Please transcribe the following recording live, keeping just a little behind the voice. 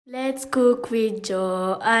Let's cook with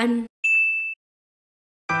Joan.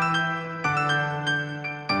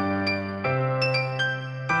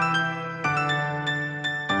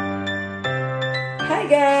 Hi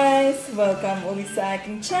guys! Welcome ulit sa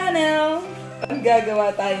aking channel!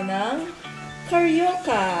 Gagawa tayo ng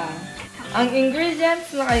Carioca. Ang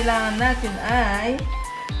ingredients na kailangan natin ay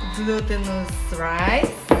glutinous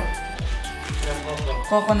rice,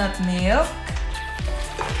 coconut milk,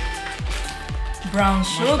 brown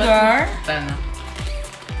sugar,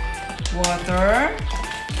 water,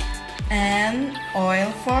 and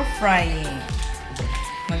oil for frying.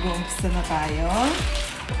 Mag-uumpisa na tayo.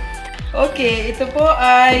 Okay, ito po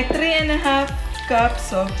ay 3.5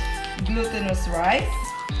 cups of glutinous rice.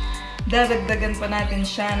 Dadagdagan pa natin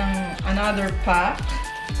siya ng another pack.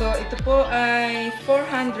 So, ito po ay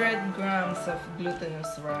 400 grams of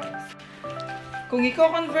glutinous rice. Kung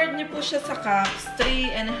i-convert niyo po siya sa cups,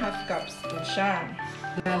 3.5 cups po siya.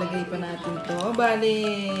 Lalagay pa natin to.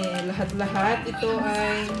 Bali, lahat-lahat ito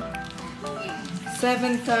ay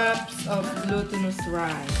 7 cups of glutinous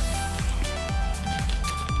rice.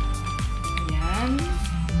 Ayan.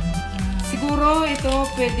 Siguro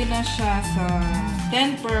ito pwede na siya sa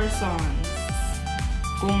 10 persons.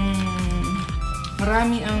 Kung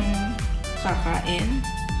marami ang kakain,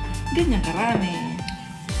 ganyan karami.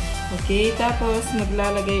 Okay, tapos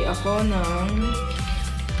maglalagay ako ng,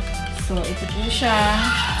 so ito po siya,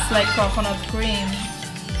 it's like coconut cream.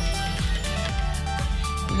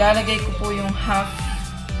 Ilalagay ko po yung half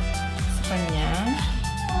sa kanya.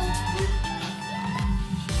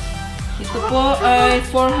 Ito po ay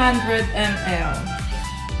 400 ml.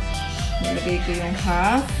 Ilalagay ko yung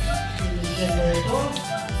half.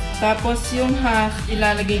 Tapos yung half,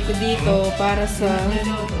 ilalagay ko dito para sa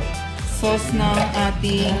sauce ng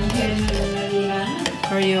ating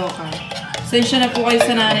Carioca. Sensya na po kayo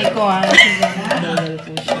sa nanay ko, ha? Dahil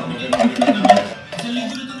po siya.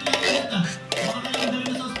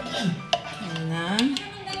 Ayan na.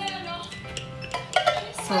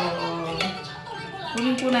 So,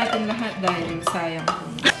 kunin po natin lahat dahil sayang po.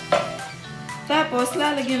 Tapos,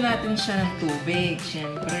 lalagyan natin siya ng tubig,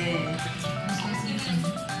 syempre.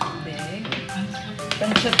 Tubig.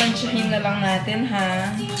 Tansya-tansyahin na lang natin,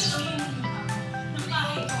 ha?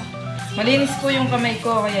 Malinis po yung kamay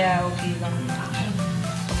ko, kaya okay lang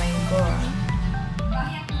kamay ko.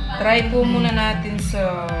 Try po muna natin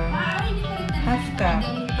sa half cup.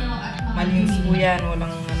 Malinis po yan,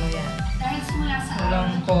 walang ano yan.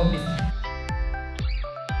 Walang COVID.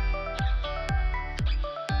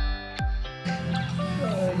 So,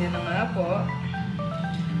 yan na nga po.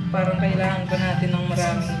 Parang kailangan pa natin ng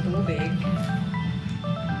maraming tubig.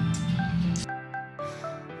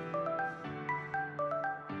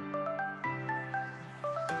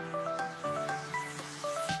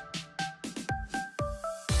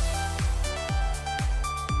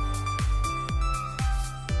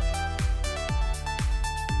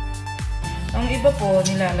 Ang iba po,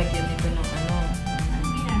 nilalagyan nito ng ano,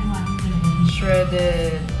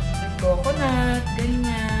 shredded coconut,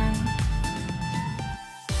 ganyan.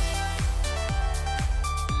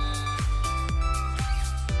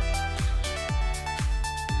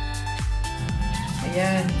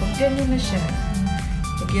 Ayan, pag ganyan na siya,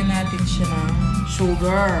 lagyan natin siya ng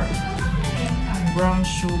sugar, brown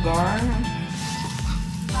sugar.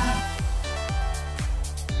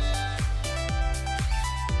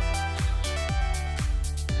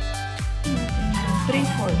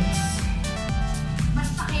 3/4.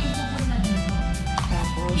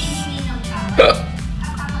 Tapos,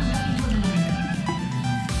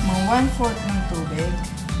 mga 1/4 ng tubig.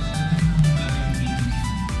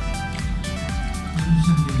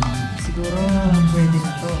 Siguro, pwede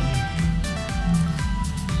na to.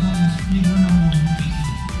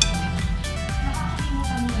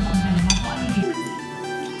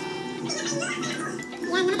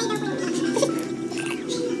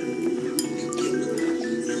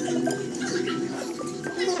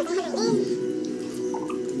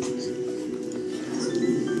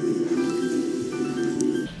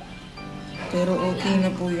 Pero okay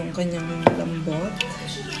na po yung kanyang lambot.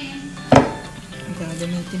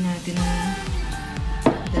 Gagamitin natin ng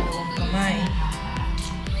dalawang kamay.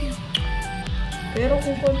 Pero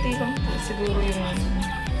kung konti lang po, siguro yung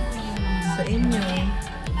sa inyo,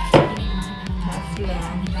 half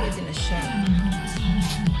lang, pwede na siya.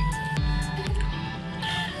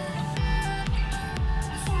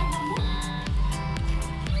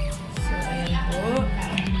 So, ayan po.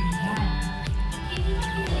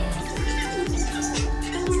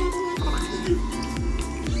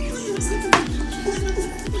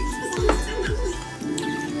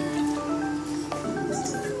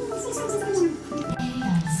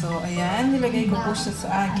 So, ayan. Nilagay ko po siya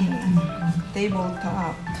sa aking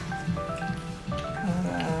tabletop.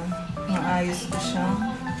 Para maayos ko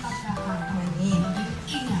siyang manin.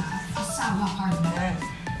 Ayan.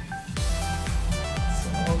 So,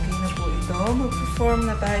 okay na po ito. Mag-form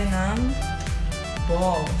na tayo ng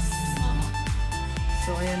balls.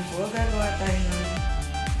 So, ayan po. Gagawa tayo ng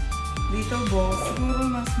little balls. Siguro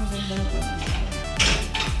mas maganda na po.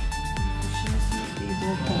 Ito siya sa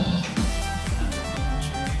tabletop.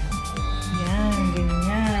 Ayan,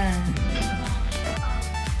 ganyan.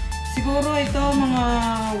 Siguro ito mga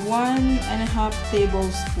 1.5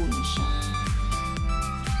 tablespoon siya.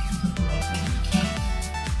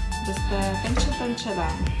 Basta tansya-tansya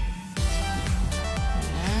lang.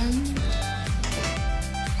 Ayan.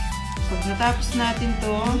 Pag natapos natin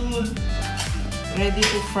to, ready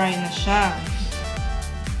to fry na siya.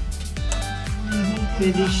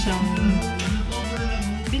 Pwede siyang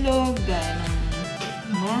bilog, gaya ng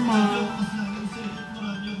normal.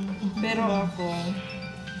 Pero ako,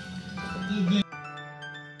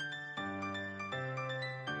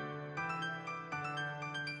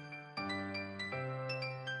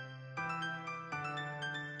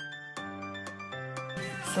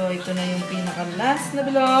 so, ito na yung pinaka-last na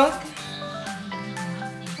bilog.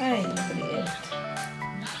 Ay, napaliit.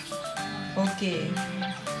 Okay.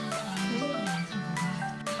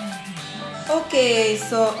 Okay,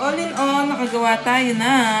 so all in all, nakagawa tayo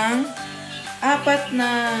ng 4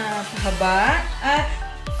 na pahaba at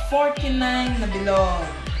 49 na bilog.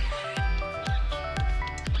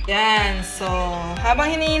 Yan, so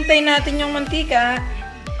habang hinihintay natin yung mantika,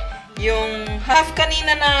 yung half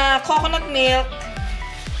kanina na coconut milk,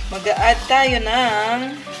 mag-a-add tayo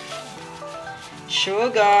ng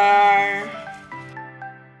sugar.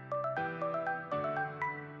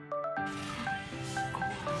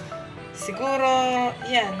 Siguro,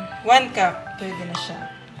 yan, 1 cup. Pwede na siya.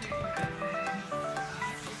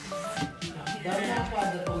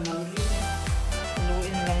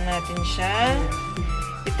 Haluin lang natin siya.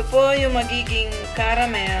 Ito po yung magiging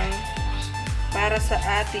caramel para sa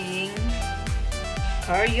ating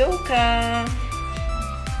Carioca.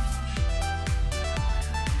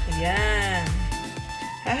 Ayan.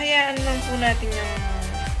 Hahayaan lang po natin yung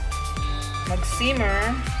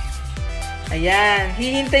mag-simmer. Ayan.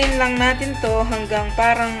 Hihintayin lang natin to hanggang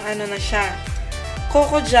parang ano na siya.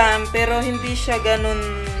 Coco jam, pero hindi siya ganun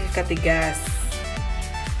katigas.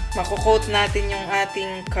 Makukot natin yung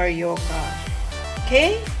ating Carioca.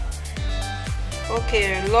 Okay?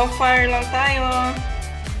 Okay. Low fire lang tayo.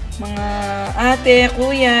 Mga ate,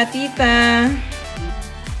 kuya, tita.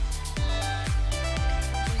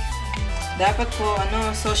 Dapat po,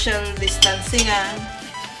 social distancing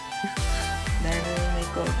dahil may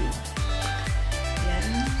COVID.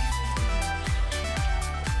 Yan.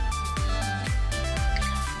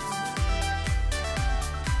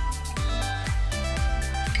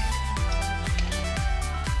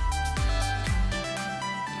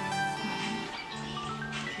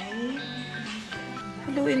 Okay.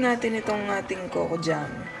 Haluin natin itong ating coco jam.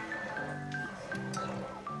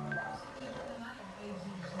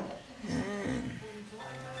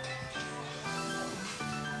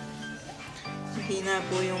 Hina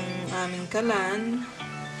po yung aming kalan.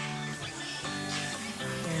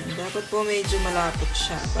 Ayan, dapat po medyo malapot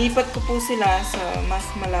siya. Lipat ko po sila sa mas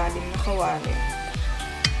malalim na kawali.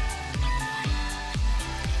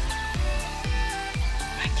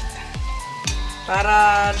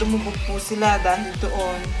 Para lumubog po sila dahil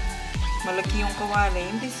doon malaki yung kawali,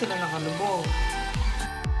 hindi sila nakalubog.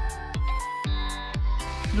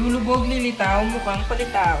 Lulubog, lilitaw, mukhang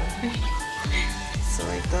palitaw. So,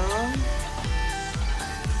 ito.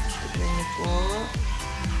 Tignan niyo po.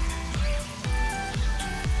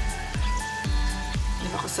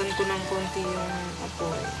 Nilakasan ko ng konti yung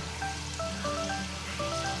apoy.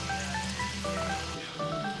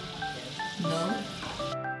 No?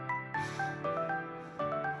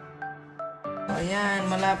 So, ayan.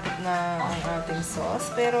 Malapot na ang ating sauce.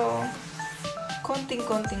 Pero,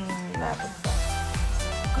 konting-konting lapot pa.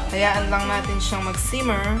 Hayaan lang natin siyang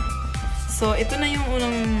mag-simmer. So, ito na yung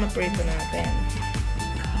unang naprito natin.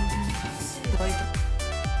 So, ito.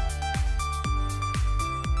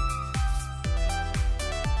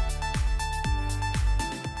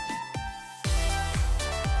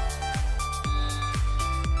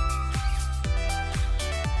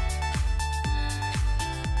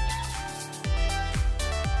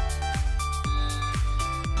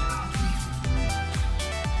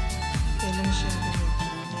 Kailan siya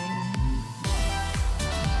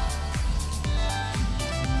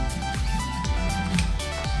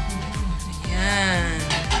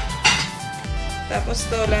tapos Tapos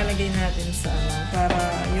to lalagay natin sa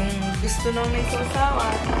para yung gusto nang may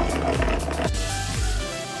sausawan.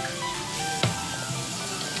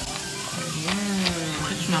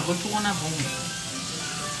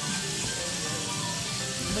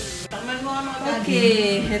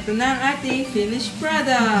 Okay, ito na ang ating finished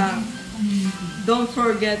product. Don't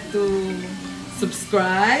forget to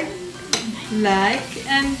subscribe, like,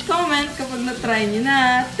 and comment kapag na-try nyo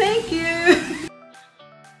na. Thank you!